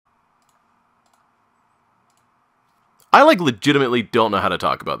I like legitimately don't know how to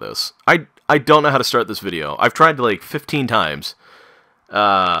talk about this. I don't know how to start this video. I've tried like 15 times. And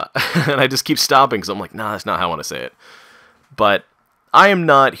I just keep stopping because I'm like, nah, that's not how I want to say it. But I am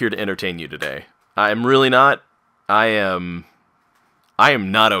not here to entertain you today. I am really not. I am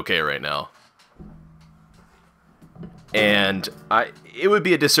not okay right now. And it would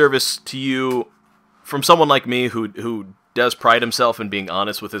be a disservice to you from someone like me who does pride himself in being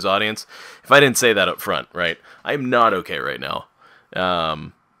honest with his audience if I didn't say that up front, right? I am not okay right now.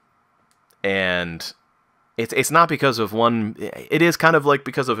 And it's not because of one, it is kind of like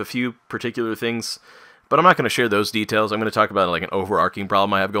because of a few particular things, but I'm not going to share those details. I'm going to talk about like an overarching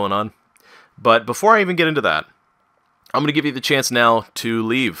problem I have going on. But before I even get into that, I'm going to give you the chance now to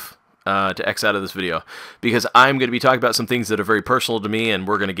leave, to X out of this video, because I'm going to be talking about some things that are very personal to me, and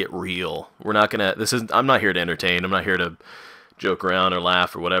we're going to get real. We're not going to, I'm not here to entertain. I'm not here to joke around or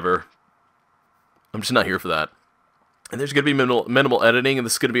laugh or whatever. I'm just not here for that. And there's going to be minimal editing, and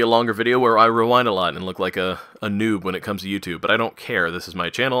this is going to be a longer video where I rewind a lot and look like a noob when it comes to YouTube. But I don't care. This is my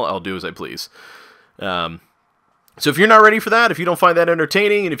channel. I'll do as I please. So if you're not ready for that, if you don't find that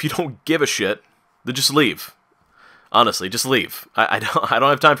entertaining, and if you don't give a shit, then just leave. Honestly, just leave. I don't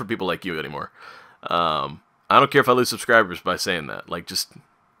have time for people like you anymore. I don't care if I lose subscribers by saying that. Like, just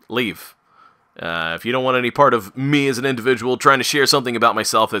leave. If you don't want any part of me as an individual trying to share something about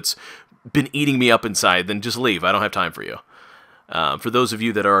myself that's been eating me up inside, then just leave. I don't have time for you. For those of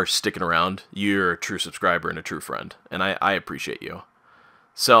you that are sticking around, you're a true subscriber and a true friend, and I appreciate you.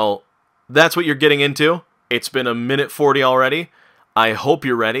 So that's what you're getting into. It's been a minute 40 already. I hope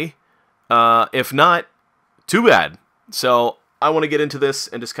you're ready. If not, too bad. So I want to get into this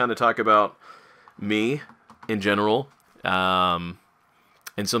and just kind of talk about me in general, and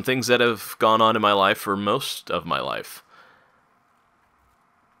some things that have gone on in my life for most of my life.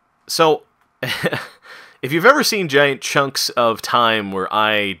 So, if you've ever seen giant chunks of time where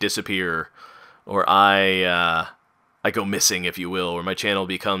I disappear, or I go missing, if you will, or my channel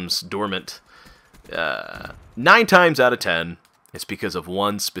becomes dormant, 9 times out of 10, it's because of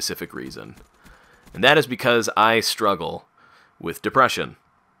one specific reason. And that is because I struggle with depression.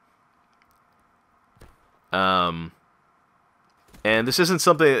 And this isn't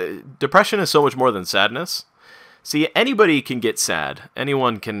something... Depression is so much more than sadness. See, anybody can get sad.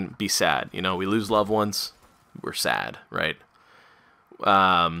 Anyone can be sad. You know, we lose loved ones, we're sad, right?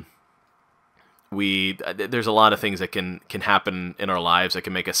 There's a lot of things that can happen in our lives that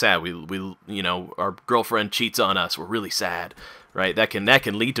can make us sad. We you know, our girlfriend cheats on us, we're really sad, right? That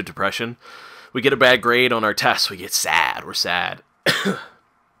can lead to depression. We get a bad grade on our tests, we get sad, we're sad.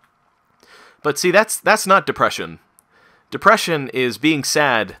 But see, that's not depression. Depression is being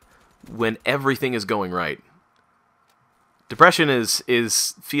sad when everything is going right. Depression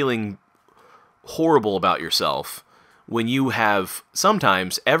is feeling horrible about yourself when you have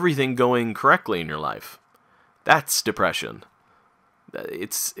sometimes everything going correctly in your life. That's depression.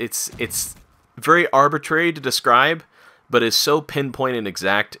 It's very arbitrary to describe, but is so pinpoint and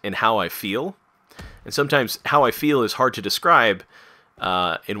exact in how I feel. And sometimes how I feel is hard to describe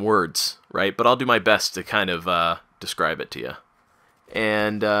in words, right? But I'll do my best to kind of describe it to you.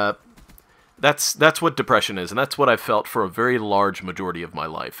 And that's what depression is, and that's what I've felt for a very large majority of my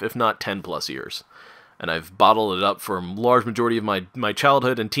life, if not 10 plus years. And I've bottled it up for a large majority of my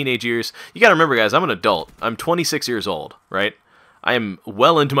childhood and teenage years. You gotta remember, guys, I'm an adult. I'm 26 years old, right? I am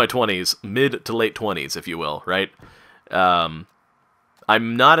well into my 20s, mid to late 20s, if you will, right?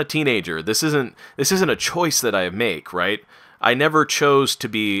 I'm not a teenager. This isn't a choice that I make, right? I never chose to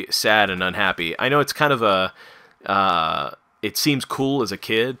be sad and unhappy. I know it's kind of a... it seems cool as a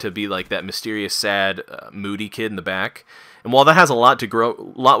kid to be like that mysterious, sad, moody kid in the back. And while that has a lot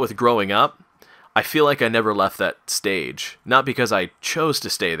with growing up, I feel like I never left that stage. Not because I chose to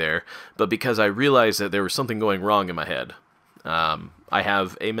stay there, but because I realized that there was something going wrong in my head. I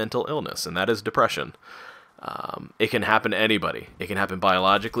have a mental illness, and that is depression. It can happen to anybody. It can happen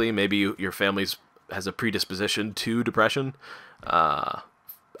biologically. Maybe your family has a predisposition to depression. I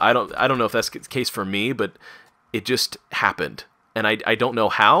don't know if that's the case for me, but it just happened. And I don't know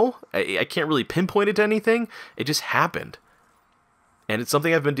how. I can't really pinpoint it to anything. It just happened. And it's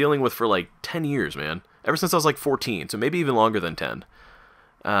something I've been dealing with for like 10 years, man. Ever since I was like 14, so maybe even longer than 10.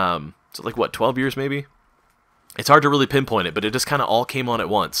 So like, what, 12 years maybe? It's hard to really pinpoint it, but it just kind of all came on at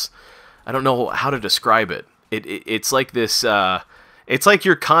once. I don't know how to describe it. It's like this, it's like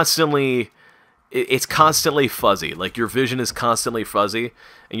you're constantly... It's constantly fuzzy. Like, your vision is constantly fuzzy,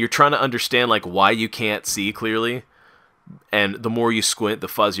 and you're trying to understand, like, why you can't see clearly. And the more you squint, the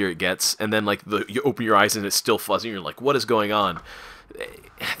fuzzier it gets. And then, like, you open your eyes and it's still fuzzy, and you're like, what is going on?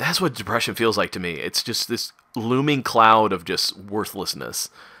 That's what depression feels like to me. It's just this looming cloud of just worthlessness.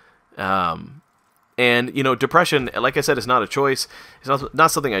 And, you know, depression, like I said, is not a choice. It's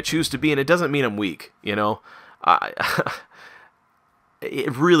not something I choose to be, and it doesn't mean I'm weak, you know?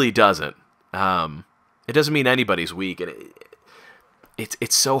 It really doesn't. It doesn't mean anybody's weak, and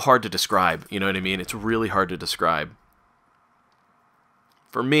it's so hard to describe, you know what I mean? It's really hard to describe.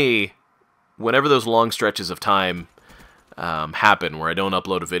 For me, whenever those long stretches of time happen where I don't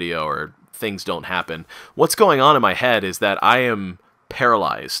upload a video or things don't happen, what's going on in my head is that I am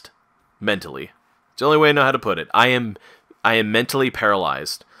paralyzed mentally. It's the only way I know how to put it. I am mentally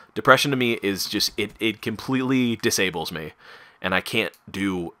paralyzed. Depression to me is just, it completely disables me, and I can't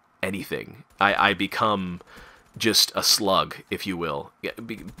do anything. I become just a slug, if you will.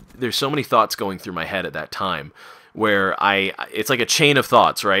 There's so many thoughts going through my head at that time where it's like a chain of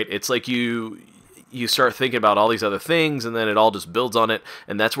thoughts, right? It's like you start thinking about all these other things, and then it all just builds on it,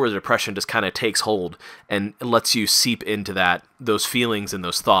 and that's where the depression just kind of takes hold and lets you seep into those feelings and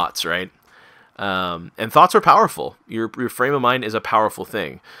those thoughts, right? And thoughts are powerful. Your frame of mind is a powerful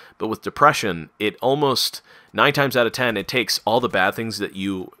thing. But with depression, it almost 9 times out of 10, it takes all the bad things that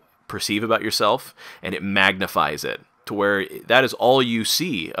you perceive about yourself and it magnifies it to where that is all you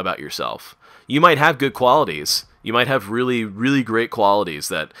see about yourself. You might have good qualities. You might have really, really great qualities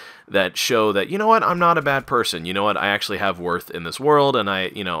that show that, you know what, I'm not a bad person. You know what, I actually have worth in this world, and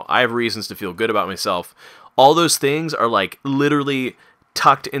I have reasons to feel good about myself. All those things are like literally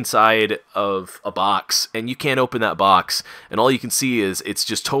tucked inside of a box, and you can't open that box, and all you can see is it's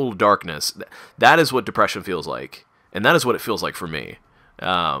just total darkness. That is what depression feels like, and that is what it feels like for me.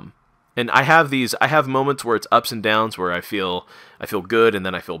 And I have moments where it's ups and downs, where I feel good and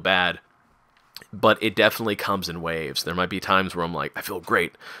then I feel bad, but it definitely comes in waves. There might be times where I'm like, I feel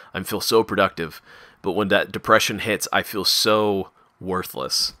great, I feel so productive, but when that depression hits, I feel so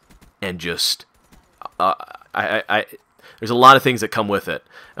worthless, and just there's a lot of things that come with it,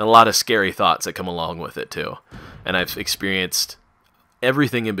 and a lot of scary thoughts that come along with it too. And I've experienced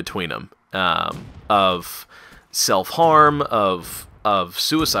everything in between them, of self-harm, of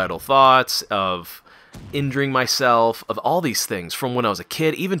suicidal thoughts, of injuring myself, of all these things from when I was a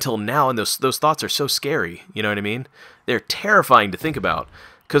kid, even till now. And those thoughts are so scary. You know what I mean? They're terrifying to think about,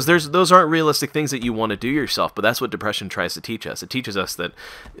 because those aren't realistic things that you want to do yourself. But that's what depression tries to teach us. It teaches us that,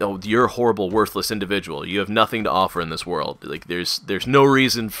 you're a horrible, worthless individual. You have nothing to offer in this world. Like there's no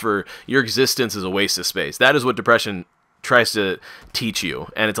reason for your existence, is a waste of space. That is what depression tries to teach you,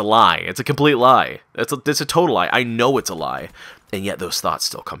 and it's a lie. It's a complete lie. It's a total lie. I know it's a lie, and yet those thoughts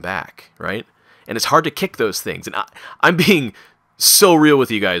still come back, right? And it's hard to kick those things. And I'm being so real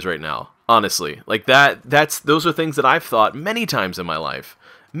with you guys right now, honestly. Like those are things that I've thought many times in my life.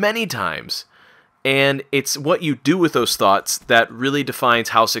 Many times. And it's what you do with those thoughts that really defines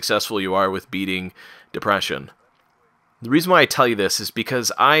how successful you are with beating depression. The reason why I tell you this is because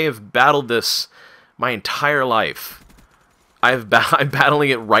I have battled this my entire life. I'm battling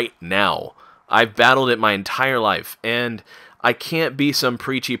it right now. I've battled it my entire life. And I can't be some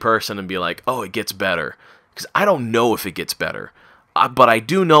preachy person and be like, oh, it gets better. Because I don't know if it gets better. But I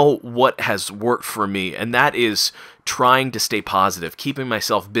do know what has worked for me, and that is trying to stay positive, keeping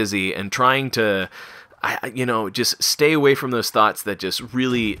myself busy, and trying to, just stay away from those thoughts that just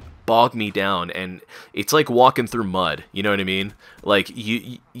really bog me down. And it's like walking through mud, you know what I mean? Like,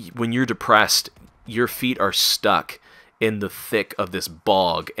 when you're depressed, your feet are stuck in the thick of this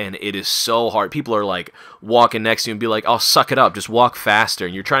bog, and it is so hard. People are like walking next to you and be like, oh, suck it up, just walk faster.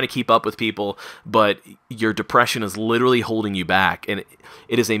 And you're trying to keep up with people, but your depression is literally holding you back. And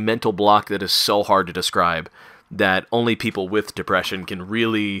it is a mental block that is so hard to describe, that only people with depression can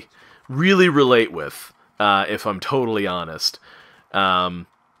really, really relate with, if I'm totally honest.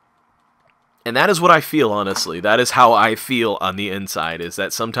 And that is what I feel, honestly. That is how I feel on the inside, is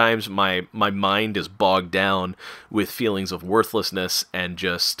that sometimes my mind is bogged down with feelings of worthlessness and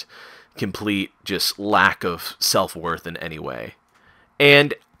just complete lack of self-worth in any way.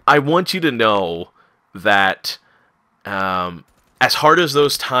 And I want you to know that as hard as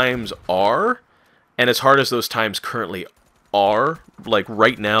those times are, and as hard as those times currently are, like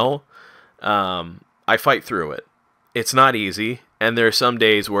right now, I fight through it. It's not easy. And there are some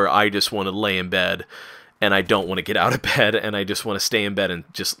days where I just want to lay in bed, and I don't want to get out of bed, and I just want to stay in bed and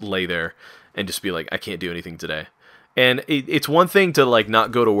just lay there and just be like, I can't do anything today. And it's one thing to like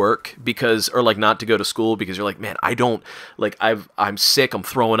not go to work or like not to go to school because you're like, man, I'm sick, I'm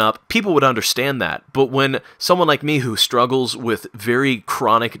throwing up. People would understand that. But when someone like me who struggles with very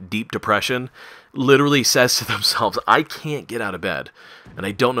chronic, deep depression literally says to themselves, I can't get out of bed, and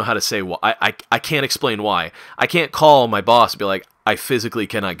I don't know how to say why. I can't explain why. I can't call my boss and be like, I physically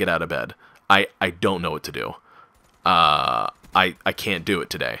cannot get out of bed. I don't know what to do. I can't do it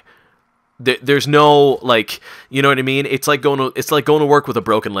today. There's no, like, you know what I mean? It's like going to work with a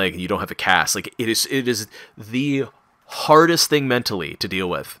broken leg and you don't have a cast. Like, it is the hardest thing mentally to deal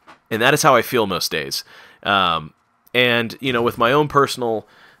with, and that is how I feel most days. And you know, with my own personal,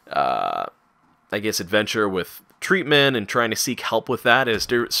 I guess, adventure with treatment and trying to seek help with that has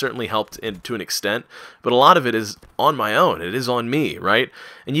certainly helped to an extent, but a lot of it is on my own. It is on me, right?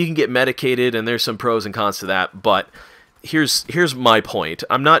 And you can get medicated, and there's some pros and cons to that, but here's my point.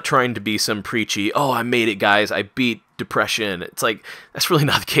 I'm not trying to be some preachy, oh, I made it, guys, I beat depression. It's like, that's really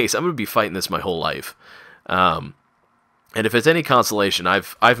not the case. I'm going to be fighting this my whole life. And if it's any consolation,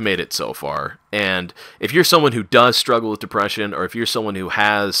 I've made it so far. And if you're someone who does struggle with depression, or if you're someone who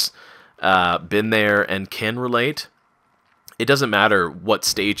has been there and can relate, it doesn't matter what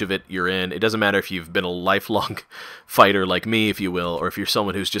stage of it you're in. It doesn't matter if you've been a lifelong fighter like me, if you will, or if you're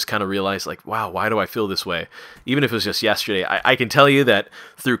someone who's just kind of realized, like, wow, why do I feel this way? Even if it was just yesterday, I can tell you that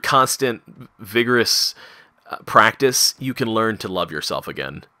through constant, vigorous practice, you can learn to love yourself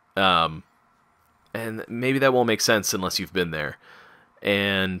again. And maybe that won't make sense unless you've been there.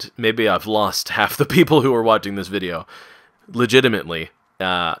 And maybe I've lost half the people who are watching this video. Legitimately,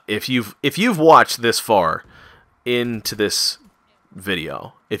 if you've watched this far into this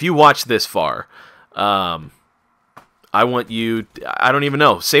video, if you watch this far, I want you, I don't even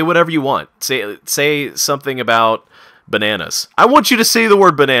know, say whatever you want. Say something about bananas. I want you to say the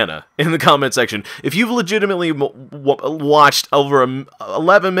word banana in the comment section. If you've legitimately watched over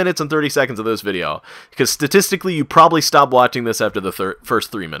 11 minutes and 30 seconds of this video, because statistically you probably stopped watching this after the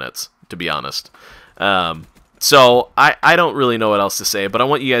first 3 minutes, to be honest. So I don't really know what else to say, but I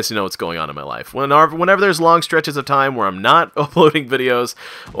want you guys to know what's going on in my life. Whenever there's long stretches of time where I'm not uploading videos,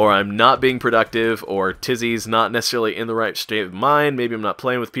 or I'm not being productive, or Tizzy's not necessarily in the right state of mind, maybe I'm not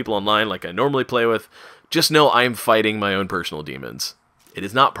playing with people online like I normally play with, just know I'm fighting my own personal demons. It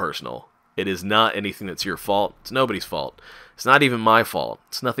is not personal. It is not anything that's your fault. It's nobody's fault. It's not even my fault.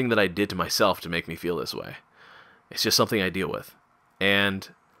 It's nothing that I did to myself to make me feel this way. It's just something I deal with. And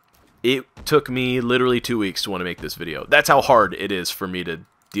it took me literally 2 weeks to want to make this video. That's how hard it is for me to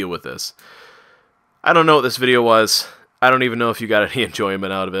deal with this. I don't know what this video was. I don't even know if you got any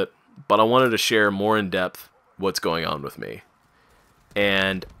enjoyment out of it. But I wanted to share more in depth what's going on with me.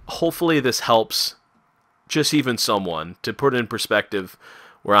 And hopefully this helps just even someone to put in perspective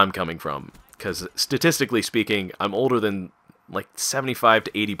where I'm coming from. Because statistically speaking, I'm older than like 75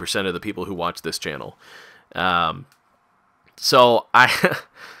 to 80% of the people who watch this channel. So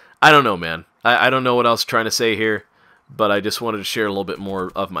I don't know, man. I don't know what else I'm trying to say here, but I just wanted to share a little bit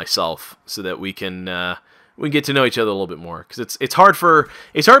more of myself so that we can get to know each other a little bit more. Because it's hard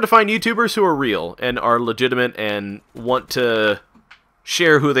to find YouTubers who are real and are legitimate and want to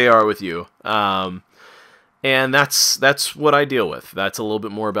share who they are with you. And that's what I deal with. That's a little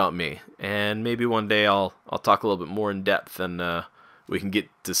bit more about me. And maybe one day I'll talk a little bit more in depth and we can get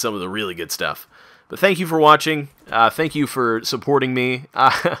to some of the really good stuff. But thank you for watching. Thank you for supporting me.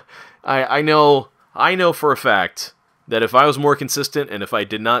 I know for a fact that if I was more consistent and if I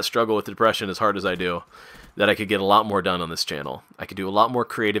did not struggle with depression as hard as I do, that I could get a lot more done on this channel. I could do a lot more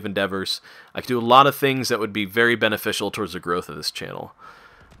creative endeavors. I could do a lot of things that would be very beneficial towards the growth of this channel.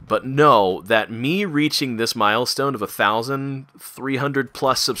 But know that me reaching this milestone of 1,300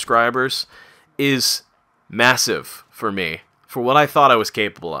 plus subscribers is massive for me, for what I thought I was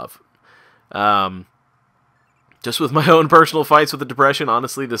capable of. Just with my own personal fights with the depression,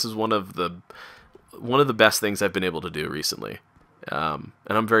 honestly, this is one of the best things I've been able to do recently. And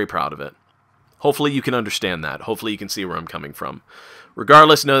I'm very proud of it. Hopefully you can understand that. Hopefully you can see where I'm coming from.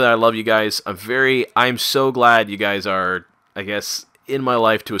 Regardless, know that I love you guys. I'm so glad you guys are, I guess, in my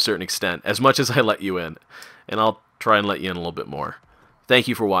life to a certain extent, as much as I let you in. And I'll try and let you in a little bit more. Thank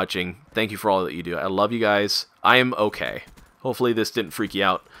you for watching. Thank you for all that you do. I love you guys. I am okay. Hopefully this didn't freak you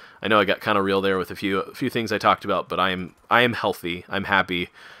out. I know I got kind of real there with a few things I talked about, but I am healthy, I'm happy,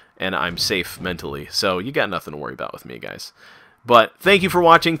 and I'm safe mentally. So you got nothing to worry about with me, guys. But thank you for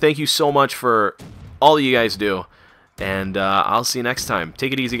watching. Thank you so much for all you guys do. And I'll see you next time.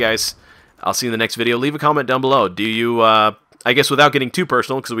 Take it easy, guys. I'll see you in the next video. Leave a comment down below. Do you, I guess without getting too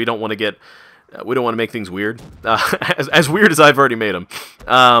personal, because we don't want to make things weird. As weird as I've already made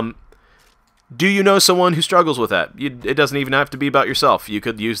them. Do you know someone who struggles with that? It doesn't even have to be about yourself. You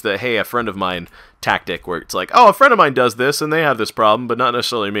could use the, hey, a friend of mine tactic, where it's like, oh, a friend of mine does this, and they have this problem, but not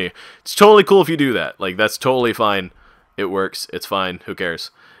necessarily me. It's totally cool if you do that. Like, that's totally fine. It works. It's fine. Who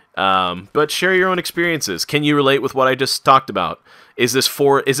cares? But share your own experiences. Can you relate with what I just talked about? Is this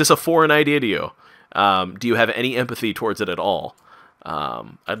a foreign idea to you? Do you have any empathy towards it at all?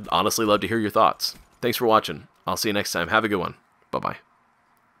 I'd honestly love to hear your thoughts. Thanks for watching. I'll see you next time. Have a good one. Bye-bye.